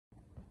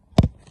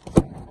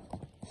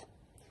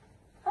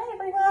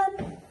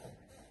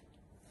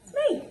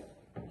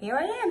here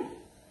I am,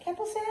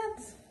 Campbell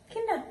Sounds,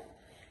 Kinder.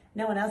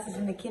 No one else is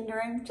in the Kinder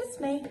room,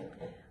 just me.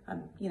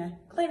 I'm,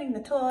 cleaning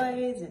the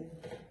toys and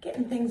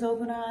getting things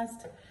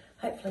organised.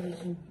 Hopefully we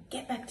can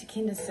get back to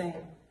Kinder soon.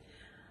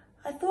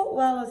 I thought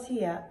while I was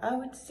here, I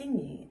would sing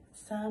you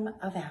some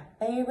of our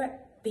favourite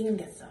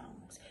finger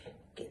songs.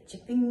 Get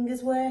your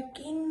fingers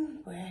working,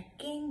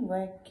 working,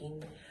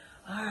 working.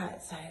 All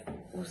right, so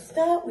we'll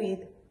start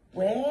with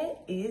Where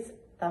is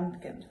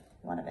Thumbkin,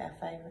 one of our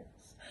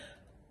favourites.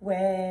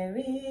 Where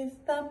is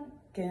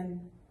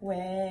Thumbkin?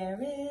 Where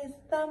is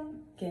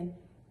Thumbkin?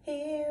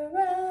 Here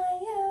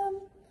I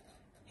am,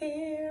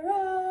 here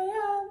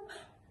I am.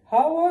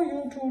 How are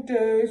you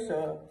today,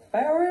 sir?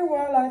 Very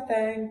well, I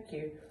thank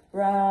you.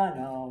 Run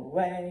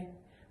away,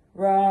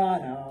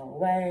 run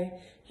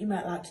away. You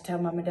might like to tell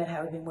Mum and Dad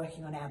how we've been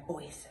working on our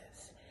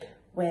voices.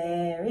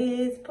 Where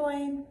is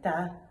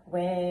Pointer?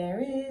 Where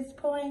is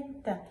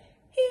Pointer?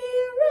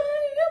 Here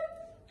I am,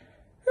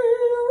 here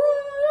I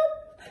am.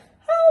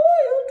 How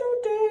are you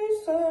today,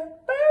 sir?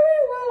 Very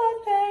well, I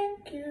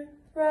thank you.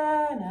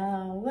 Run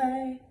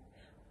away,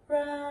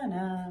 run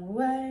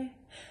away.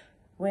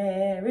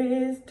 Where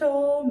is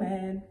Tall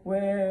Man?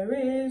 Where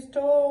is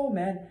Tall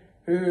Man?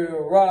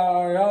 Here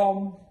I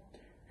am,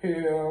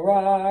 here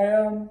I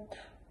am.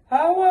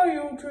 How are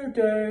you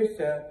today,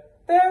 sir?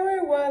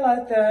 Very well,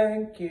 I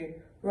thank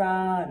you.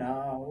 Run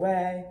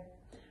away,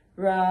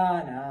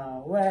 run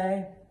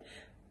away.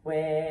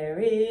 Where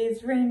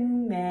is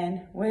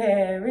Ringman?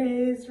 Where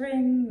is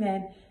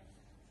Ringman?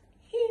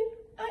 Here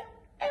I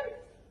am.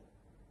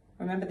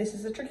 Remember, this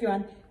is a tricky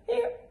one.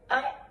 Here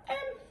I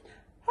am.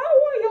 How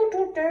are you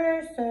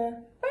today,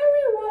 sir?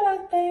 Very well, I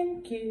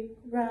thank you.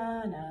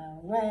 Run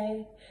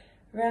away,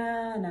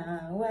 run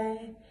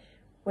away.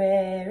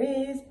 Where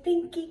is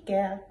Pinky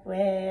Girl?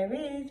 Where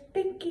is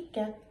Pinky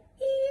Girl?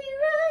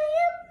 Here I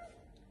am,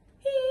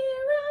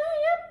 here I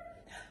am.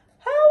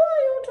 How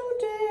are you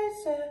today,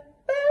 sir?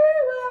 Very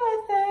well,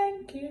 I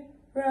thank you.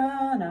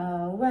 Run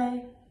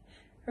away,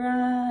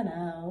 run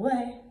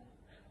away.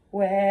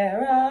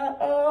 Where are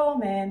all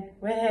men?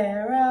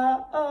 Where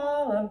are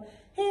all of them?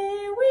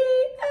 Here we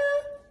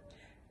are,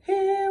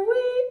 here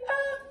we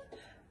are.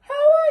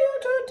 How are you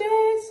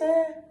today,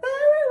 sir?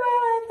 Very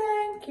well, I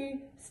thank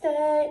you.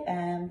 Stay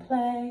and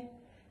play,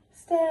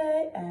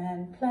 stay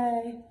and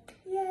play.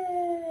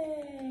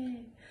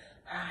 Yay!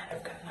 All right,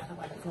 I've got another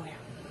one for you.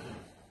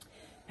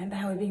 Remember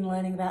how we've been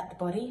learning about the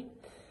body?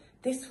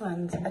 This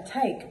one's a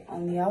take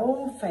on the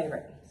old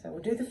favourite. So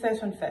we'll do the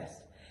first one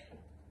first.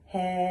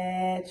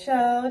 Head,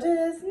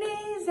 shoulders,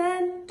 knees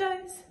and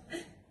toes,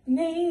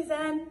 knees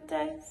and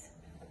toes,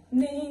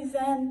 knees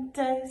and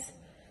toes.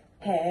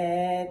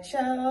 Head,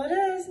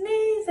 shoulders,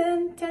 knees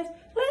and toes.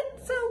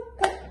 Let's all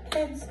put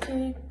heads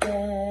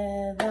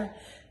together.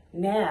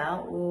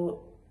 Now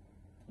we'll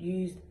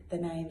use the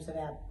names of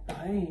our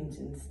bones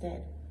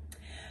instead.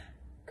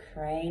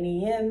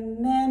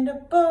 Cranium,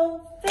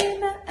 mandible,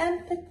 femur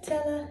and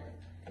patella,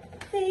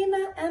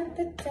 femur and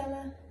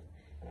patella,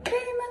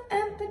 femur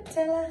and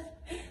patella.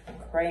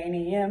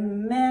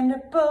 Cranium,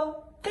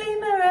 mandible,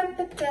 femur and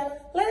patella.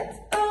 Let's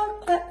all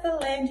clap the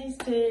phalanges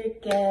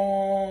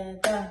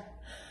together.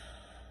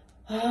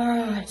 All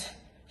right,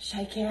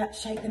 shake out,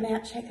 shake them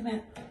out, shake them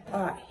out.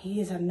 All right,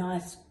 here's a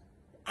nice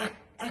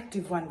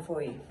active one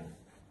for you.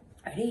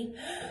 Ready?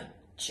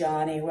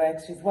 Johnny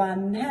works with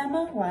one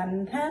hammer,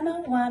 one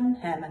hammer, one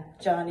hammer.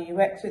 Johnny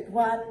works with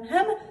one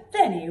hammer,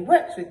 then he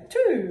works with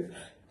two.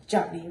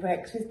 Johnny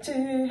works with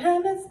two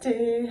hammers,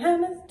 two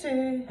hammers,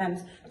 two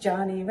hammers.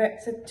 Johnny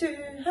works with two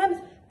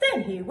hammers,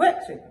 then he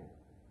works with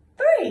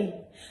three.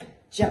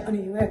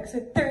 Johnny works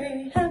with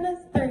three hammers,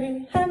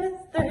 three hammers,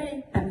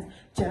 three hammers.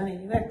 Johnny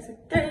works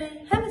with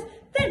three hammers,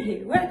 then he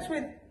works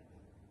with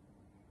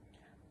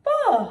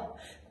four.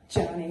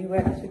 Johnny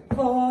works with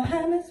four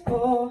hammers,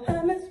 four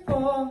hammers,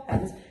 four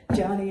hammers.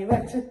 Johnny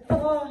works with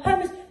four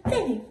hammers,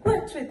 then he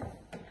works with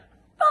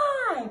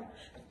five.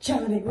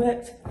 Johnny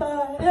works with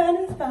five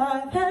hammers,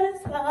 five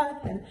hammers,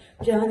 five hammers.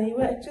 Johnny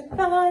works with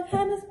five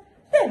hammers,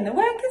 then the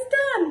work is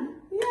done.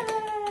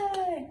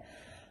 Yay!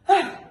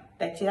 Oh,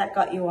 bet you that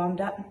got you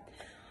warmed up.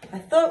 I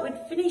thought we'd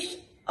finish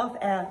off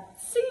our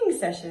singing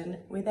session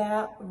with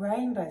our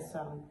rainbow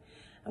song.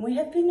 And we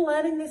have been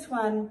learning this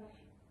one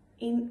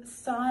in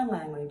sign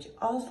language,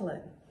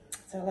 Auslan.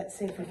 So let's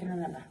see if we can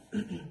remember.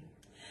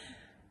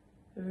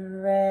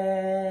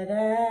 Red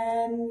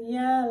and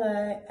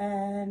yellow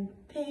and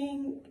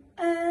pink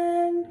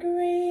and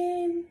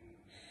green,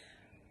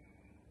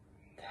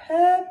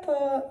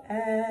 purple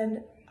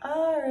and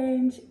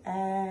orange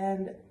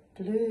and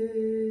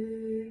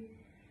blue.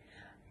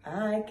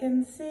 I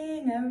can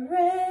sing a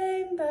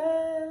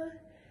rainbow,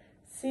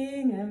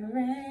 sing a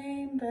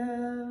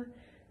rainbow,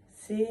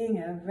 sing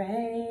a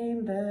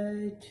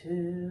rainbow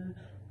too.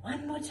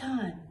 One more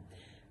time.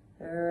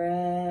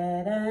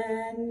 Red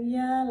and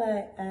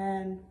yellow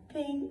and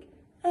pink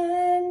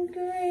and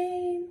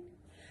green,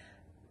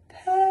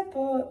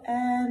 purple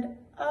and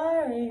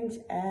orange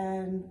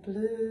and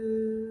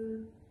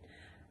blue.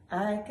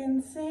 I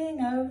can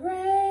sing a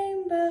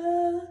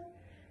rainbow,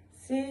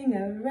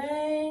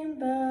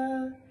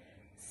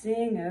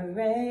 Sing a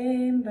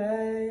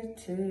rainbow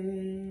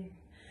too.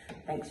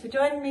 Thanks for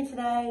joining me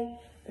today.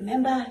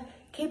 Remember,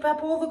 keep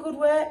up all the good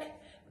work.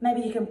 Maybe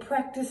you can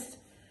practice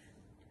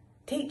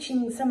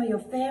teaching some of your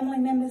family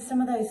members some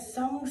of those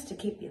songs to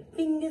keep your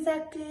fingers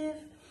active.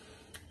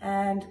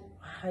 And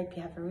I hope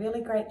you have a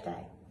really great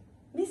day.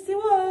 Miss you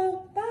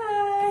all.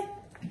 Bye.